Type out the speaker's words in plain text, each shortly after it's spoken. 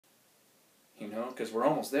know, because we're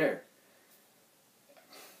almost there.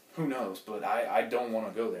 Who knows, but I don't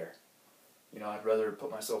want to go there. You know, I'd rather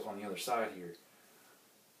put myself on the other side here.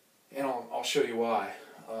 And I'll show you why.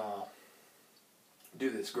 Do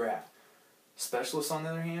this graph. Specialists, on the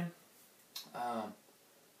other hand,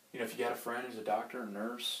 you know, if you got a friend who's a doctor, a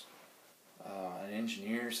nurse, an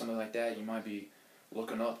engineer, something like that, you might be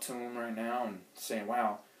looking up to them right now and saying,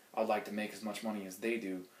 wow, I'd like to make as much money as they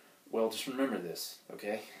do. Well, just remember this,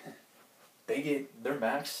 okay? They get, their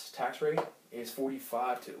max tax rate is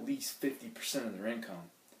 45 to at least 50% of their income.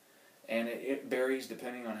 And it varies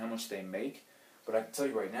depending on how much they make. But I can tell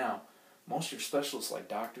you right now, most of your specialists like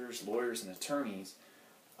doctors, lawyers, and attorneys,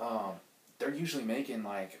 they're usually making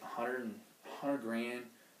like 100 grand,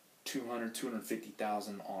 200,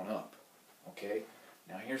 250,000 on up. Okay?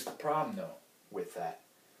 Now here's the problem though with that.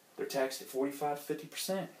 They're taxed at 45 to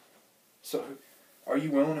 50%. So are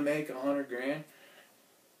you willing to make 100 grand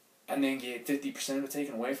and then get 50% of it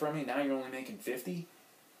taken away from you? Now you're only making 50.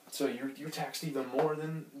 So you're taxed even more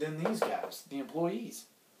than these guys, the employees.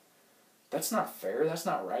 That's not fair. That's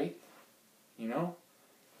not right. You know?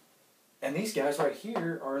 And these guys right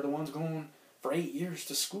here are the ones going for 8 years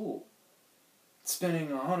to school,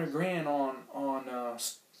 spending 100 grand on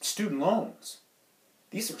student loans.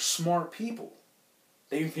 These are smart people.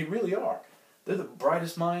 They really are. They're the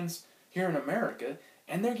brightest minds here in America,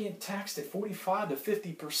 and they're getting taxed at 45 to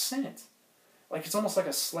 50%. Like, it's almost like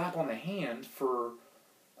a slap on the hand for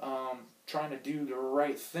trying to do the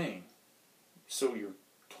right thing. So you're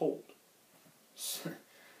told.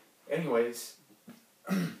 Anyways,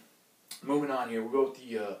 moving on here, we'll go with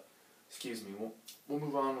the, we'll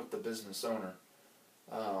move on with the business owner.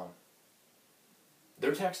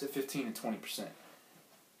 They're taxed at 15 to 20%.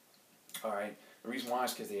 Alright, the reason why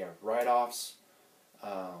is because they have write-offs.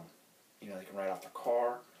 You know, they can write off their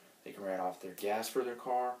car, they can write off their gas for their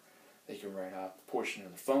car, they can write off a portion of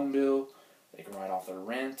their phone bill, they can write off their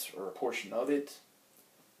rent or a portion of it.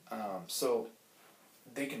 So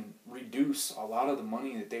they can reduce a lot of the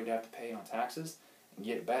money that they would have to pay on taxes and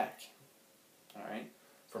get it back, alright,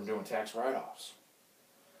 from doing tax write-offs.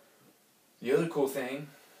 The other cool thing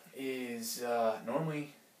is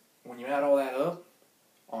normally when you add all that up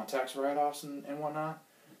on tax write-offs and whatnot,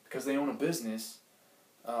 because they own a business,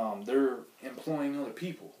 they're employing other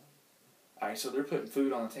people. Alright, so they're putting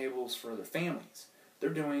food on the tables for their families. They're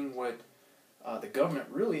doing what the government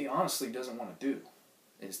really honestly doesn't want to do,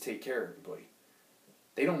 is take care of everybody.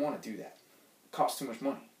 They don't want to do that. It costs too much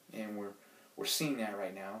money, and we're seeing that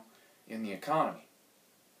right now in the economy.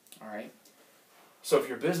 Alright? So if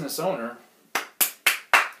you're a business owner,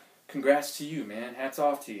 congrats to you, man. Hats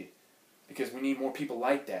off to you. Because we need more people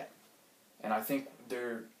like that. And I think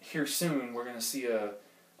here soon we're going to see a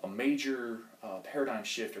major paradigm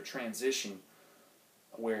shift or transition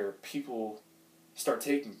where people start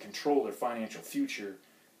taking control of their financial future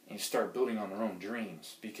and start building on their own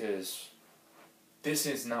dreams, because this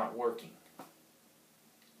is not working.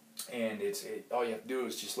 And all you have to do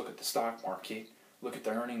is just look at the stock market, look at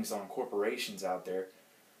the earnings on corporations out there.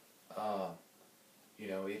 You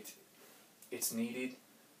know, it's needed,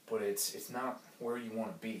 but it's not where you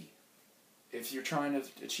want to be. If you're trying to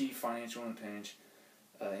achieve financial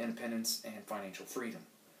independence and financial freedom,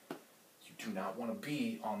 you do not want to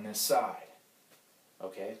be on this side.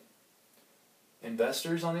 Okay?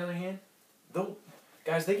 Investors, on the other hand,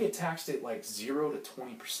 guys, they get taxed at like 0 to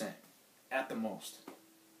 20% at the most.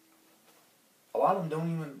 A lot of them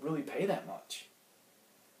don't even really pay that much.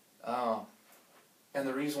 And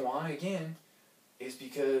the reason why, again, is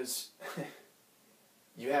because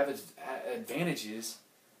you have advantages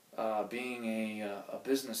being a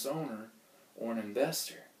business owner or an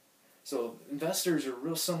investor. So investors are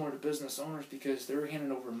real similar to business owners because they're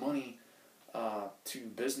handing over money to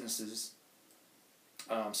businesses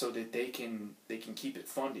so that they can keep it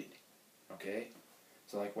funded. Okay?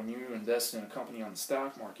 So like when you invest in a company on the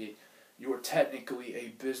stock market, you are technically a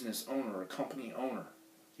business owner, a company owner.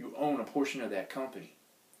 You own a portion of that company.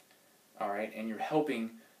 Alright? And you're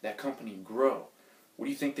helping that company grow. What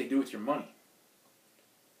do you think they do with your money?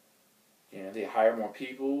 You know, they hire more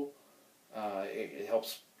people. It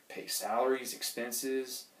helps pay salaries,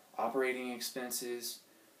 expenses, operating expenses.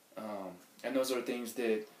 And those are things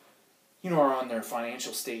that, you know, are on their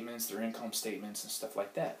financial statements, their income statements, and stuff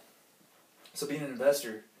like that. So being an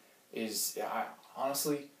investor is,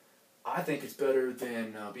 honestly, I think it's better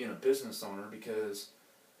than being a business owner, because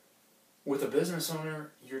with a business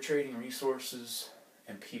owner, you're trading resources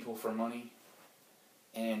and people for money.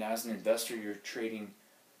 And as an investor, you're trading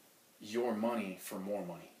your money for more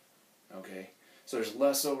money. Okay? So there's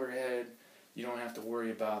less overhead. You don't have to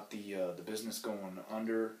worry about the business going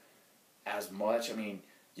under. as much. I mean,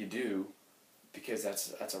 you do, because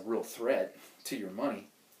that's a real threat to your money,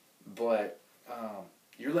 but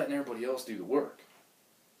you're letting everybody else do the work,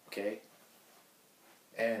 okay?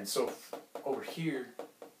 And so over here,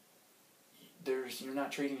 you're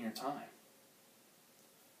not trading your time.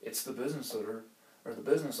 It's the business owner, or the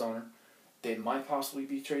business owner, they might possibly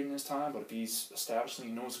be trading his time, but if he's established and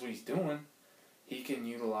he knows what he's doing, he can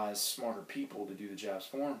utilize smarter people to do the jobs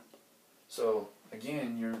for him. So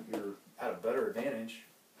again, you're at a better advantage,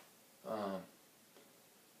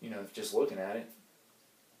 just looking at it.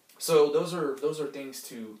 So those are things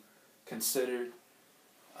to consider,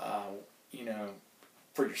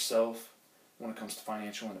 for yourself when it comes to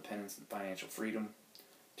financial independence and financial freedom.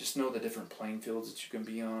 Just know the different playing fields that you can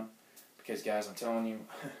be on, because guys, I'm telling you,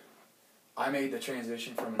 I made the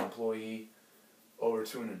transition from an employee over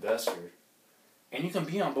to an investor, and you can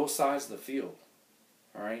be on both sides of the field.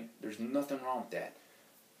 All right, there's nothing wrong with that.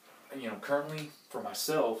 Currently for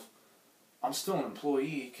myself, I'm still an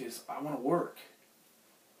employee because I want to work.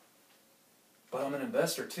 But I'm an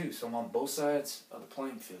investor too, so I'm on both sides of the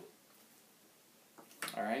playing field.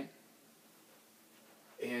 All right?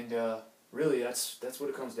 And really, that's what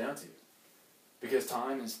it comes down to. Because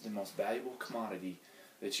time is the most valuable commodity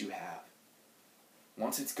that you have.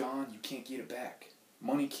 Once it's gone, you can't get it back.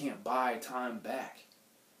 Money can't buy time back.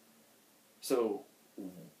 So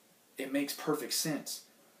it makes perfect sense.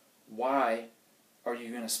 Why are you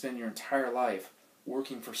going to spend your entire life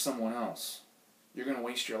working for someone else? You're going to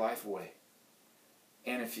waste your life away.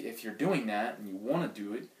 And if you're doing that and you want to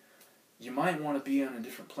do it, you might want to be on a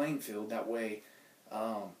different playing field. That way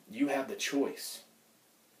you have the choice.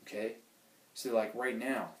 Okay? So like right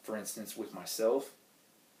now, for instance, with myself,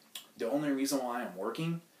 the only reason why I'm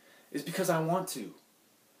working is because I want to.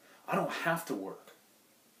 I don't have to work.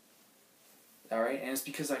 Alright? And it's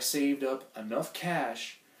because I saved up enough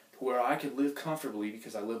cash to where I could live comfortably,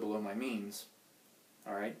 because I live below my means.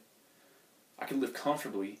 Alright? I could live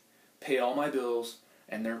comfortably, pay all my bills,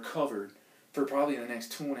 and they're covered for probably the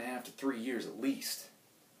next 2.5 to 3 years at least.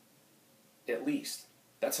 At least.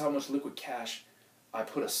 That's how much liquid cash I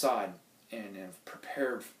put aside and have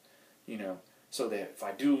prepared, so that if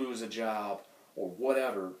I do lose a job or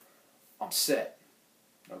whatever, I'm set.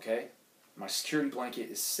 Okay? My security blanket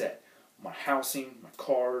is set. My housing, my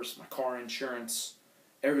cars, my car insurance,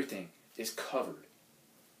 everything is covered.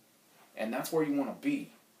 And that's where you want to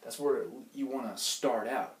be. That's where you want to start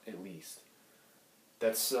out, at least.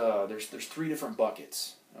 That's there's 3 different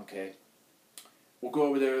buckets, okay? We'll go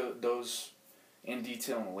over those in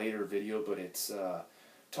detail in a later video, but it's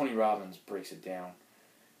Tony Robbins breaks it down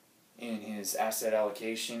in his asset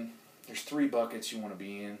allocation. There's 3 buckets you want to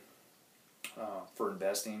be in for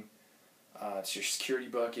investing. It's your security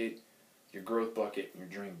bucket, your growth bucket, and your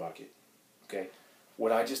dream bucket. Okay?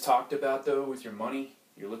 What I just talked about, though, with your money,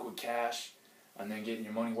 your liquid cash, and then getting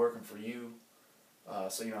your money working for you,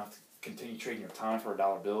 so you don't have to continue trading your time for a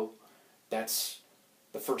dollar bill, that's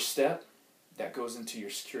the first step. That goes into your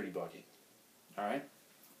security bucket. Alright?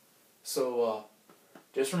 So,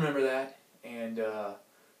 just remember that, and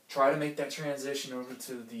try to make that transition over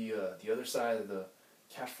to the other side of the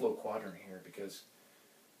cash flow quadrant here, because,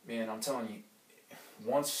 man, I'm telling you,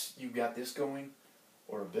 once you got this going,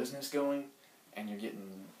 or a business going, and you're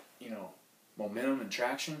getting, momentum and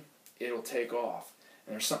traction, it'll take off.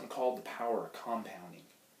 And there's something called the power of compounding.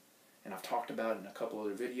 And I've talked about it in a couple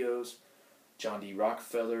other videos. John D.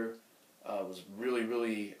 Rockefeller was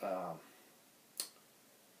really,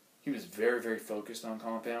 he was very, very focused on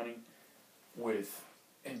compounding. With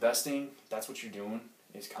investing, that's what you're doing,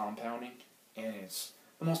 is compounding. And it's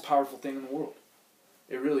the most powerful thing in the world.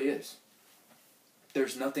 It really is.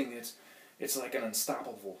 There's nothing it's like an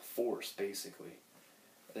unstoppable force, basically.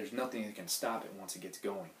 There's nothing that can stop it once it gets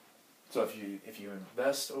going. So if you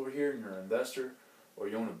invest over here and you're an investor, or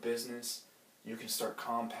you own a business, you can start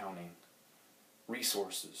compounding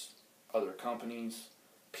resources, other companies,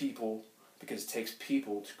 people, because it takes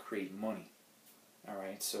people to create money.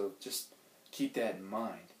 Alright, so just keep that in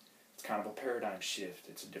mind. It's kind of a paradigm shift.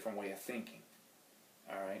 It's a different way of thinking.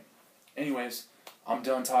 Alright? Anyways, I'm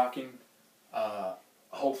done talking.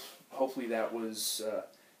 Hopefully that was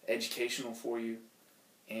educational for you.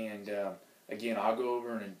 And again, I'll go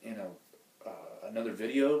over in another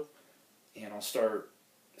video, and I'll start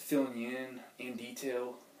filling you in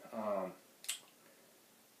detail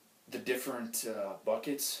the different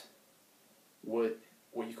buckets, what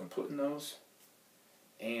you can put in those,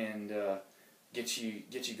 and get you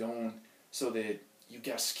going so that you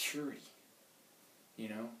got security,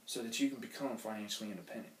 so that you can become financially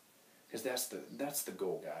independent. Because that's the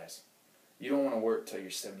goal, guys. You don't want to work till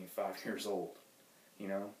you're 75 years old,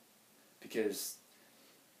 because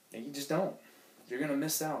you just don't. You're going to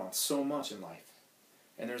miss out on so much in life.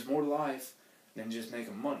 And there's more to life than just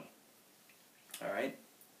making money. Alright?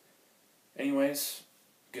 Anyways,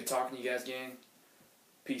 good talking to you guys, gang.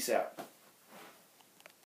 Peace out.